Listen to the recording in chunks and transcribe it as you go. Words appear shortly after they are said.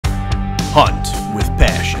Hunt with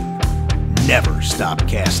passion. Never stop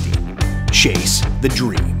casting. Chase the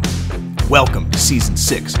dream. Welcome to Season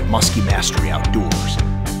 6 Muskie Mastery Outdoors.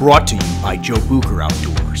 Brought to you by Joe Bucher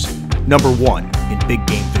Outdoors. #1 in big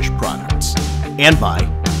game fish products. And by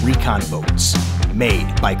Recon boats.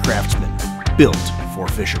 Made by craftsmen. Built for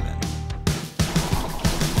fishermen.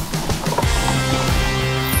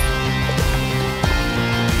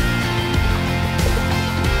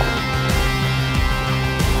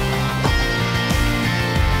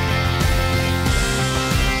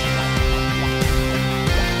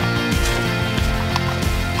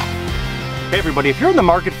 Hey everybody, if you're in the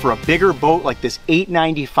market for a bigger boat like this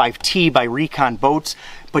 895T by Recon Boats,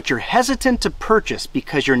 but you're hesitant to purchase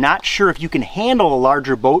because you're not sure if you can handle a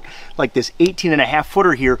larger boat like this 18.5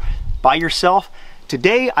 footer here by yourself,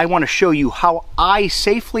 today I want to show you how I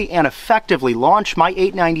safely and effectively launch my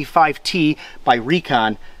 895T by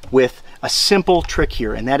Recon with a simple trick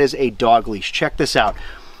here, and that is a dog leash. Check this out.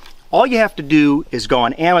 All you have to do is go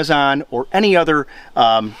on Amazon or any other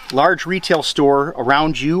large retail store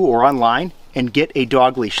around you or online and get a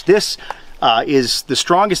dog leash. This is the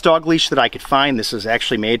strongest dog leash that I could find. This is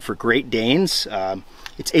actually made for Great Danes.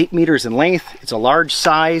 It's 8 meters in length. It's a large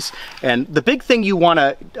size. And the big thing you want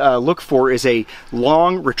to look for is a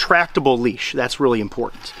long retractable leash. That's really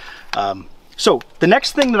important. So the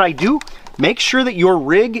next thing that I do, make sure that your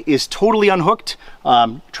rig is totally unhooked.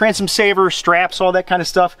 Transom saver, straps, all that kind of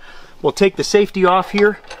stuff. We'll take the safety off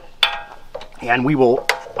here and we will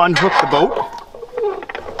unhook the boat.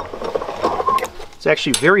 It's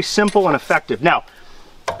actually very simple and effective. Now,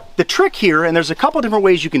 the trick here, and there's a couple different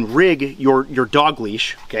ways you can rig your dog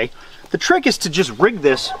leash, okay? The trick is to just rig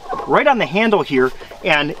this right on the handle here,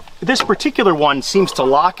 and this particular one seems to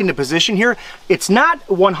lock into position here. It's not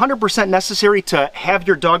 100% necessary to have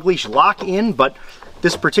your dog leash lock in, but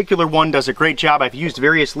this particular one does a great job. I've used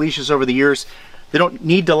various leashes over the years. They don't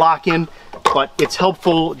need to lock in, but it's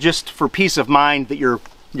helpful just for peace of mind that your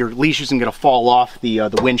leash isn't gonna fall off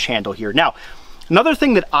the winch handle here. Now, another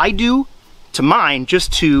thing that I do to mine,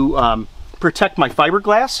 just to protect my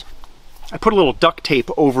fiberglass, I put a little duct tape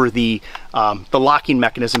over the locking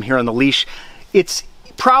mechanism here on the leash. It's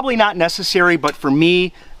probably not necessary, but for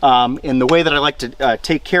me, in the way that I like to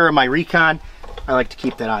take care of my Recon, I like to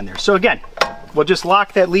keep that on there. So again, we'll just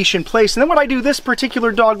lock that leash in place. And then when I do this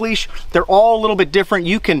particular dog leash, they're all a little bit different.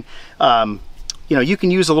 You can, you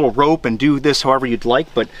can use a little rope and do this however you'd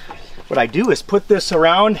like, but what I do is put this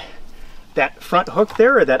around that front hook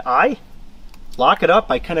there, or that eye, lock it up.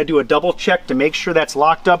 I kind of do a double check to make sure that's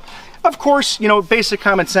locked up. Of course, basic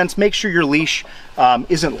common sense, make sure your leash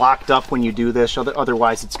isn't locked up when you do this,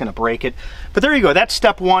 otherwise it's gonna break it. But there you go, that's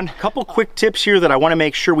step one. Couple quick tips here that I wanna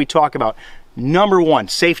make sure we talk about. #1,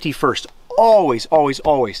 safety first. Always, always,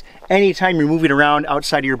 always, anytime you're moving around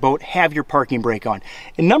outside of your boat, have your parking brake on.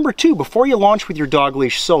 And #2, before you launch with your dog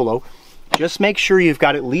leash solo, just make sure you've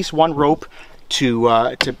got at least one rope to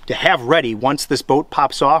have ready once this boat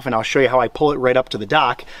pops off, and I'll show you how I pull it right up to the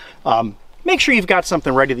dock. Make sure you've got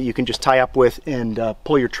something ready that you can just tie up with and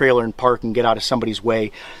pull your trailer and park and get out of somebody's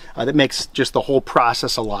way. That makes just the whole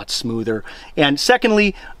process a lot smoother. And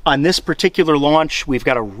secondly, on this particular launch, we've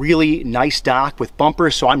got a really nice dock with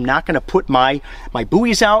bumpers, so I'm not gonna put my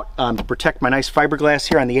buoys out to protect my nice fiberglass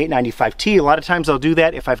here on the 895T. A lot of times I'll do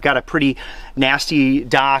that if I've got a pretty nasty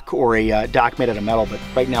dock or a dock made out of metal, but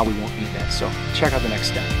right now we won't need that. So check out the next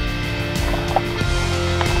step.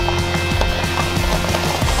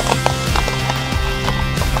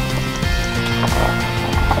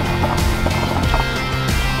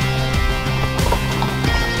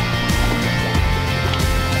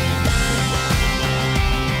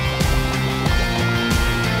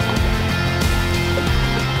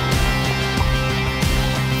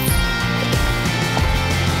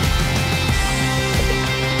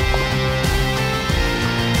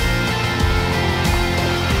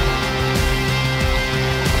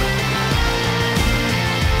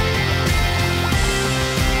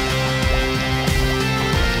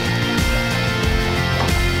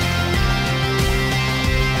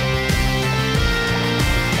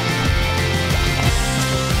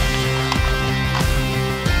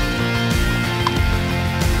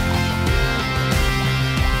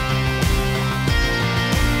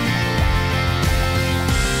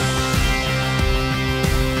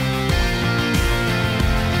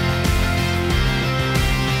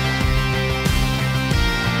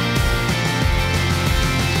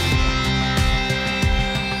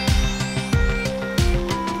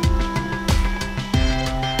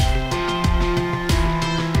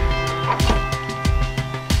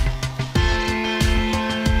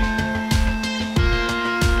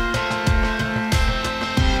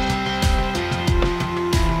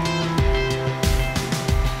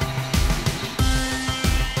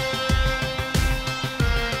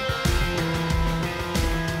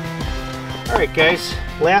 right, guys,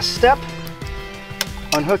 last step,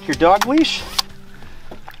 unhook your dog leash,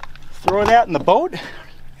 throw that in the boat,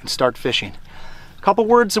 and start fishing. A couple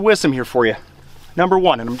words of wisdom here for you. Number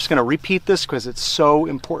one, and I'm just gonna repeat this because it's so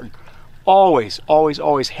important. Always, always,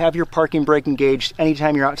 always have your parking brake engaged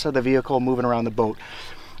anytime you're outside the vehicle moving around the boat.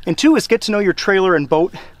 And two is get to know your trailer and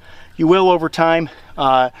boat. You will over time.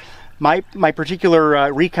 My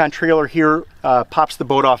particular Recon trailer here pops the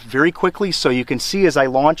boat off very quickly, so you can see as I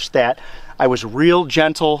launched that I was real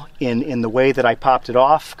gentle in the way that I popped it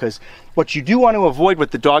off, because what you do want to avoid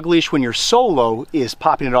with the dog leash when you're solo is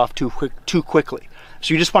popping it off too quickly.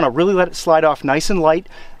 So you just want to really let it slide off nice and light,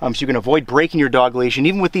 so you can avoid breaking your dog leash. And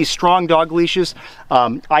even with these strong dog leashes,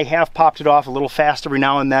 I have popped it off a little fast every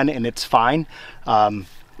now and then, and it's fine.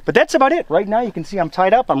 But that's about it. Right now you can see I'm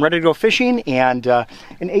tied up, I'm ready to go fishing, and an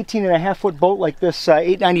 18.5-foot boat like this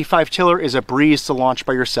 895 tiller is a breeze to launch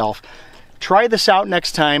by yourself. Try this out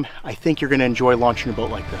next time. I think you're going to enjoy launching a boat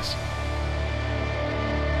like this.